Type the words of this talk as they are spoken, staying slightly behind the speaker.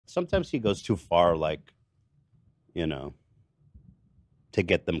sometimes he goes too far, like, you know, to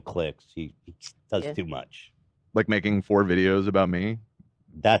get them clicks. He does Yeah. too much. Like making 4 videos about me.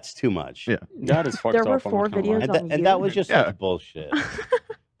 That's too much. Yeah. That is fucked There up. were I'm 4 not gonna lie. videos on you. And that was just Yeah. such bullshit.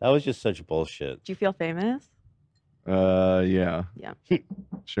 That was just such bullshit. Do you feel famous? Yeah. Yeah.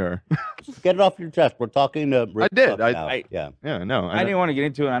 Sure. Get it off your chest. We're talking to Rick I did. Buck now. I- yeah. Yeah, no. I didn't want to get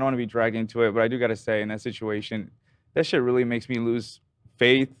into it. I don't want to be dragged into it, but I do got to say, in that situation, that shit really makes me lose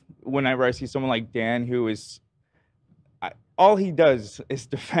faith whenever I see someone like Dan, who is, all he does is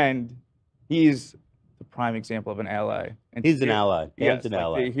defend. He's the prime example of an ally. And He's to an hear- ally. Dan's Yes, an like,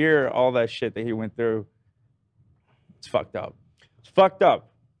 ally. to hear all that shit that he went through, it's fucked up. It's fucked up.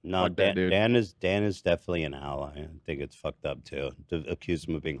 No, Fuck that dude. Dan is definitely an ally. I think it's fucked up too to accuse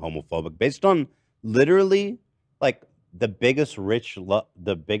him of being homophobic based on literally like the biggest reach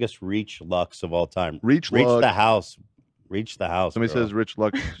Lux of all time. Reach the Lux. house. Reach the house. Somebody bro. says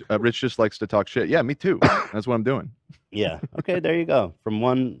Rich just likes to talk shit. Yeah, me too. That's what I'm doing. Yeah. Okay, there you go. From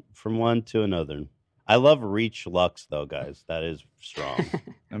one to another. I love Reach Lux though, guys. That is strong.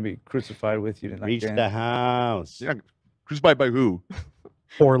 I'll be crucified with you tonight. Reach Dan. the house. Yeah. Crucified by who?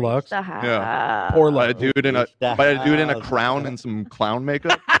 Poor Lux. The house. Yeah. Poor By a Lux. dude in a Reach the by a dude in a house. crown and some clown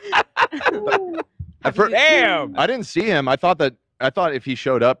makeup. Damn. I didn't see him. I thought if he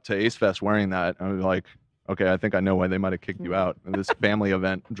showed up to Ace Fest wearing that, I was like, okay, I think I know why they might have kicked you out in this family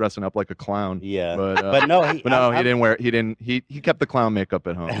event, dressing up like a clown. Yeah. But no, he didn't wear. He kept the clown makeup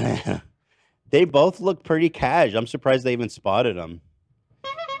at home. They both look pretty cash. I'm surprised they even spotted him.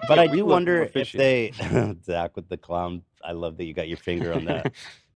 But Yeah, I we do look wonder more if fishy. they Zach with the clown. I love that you got your finger on that.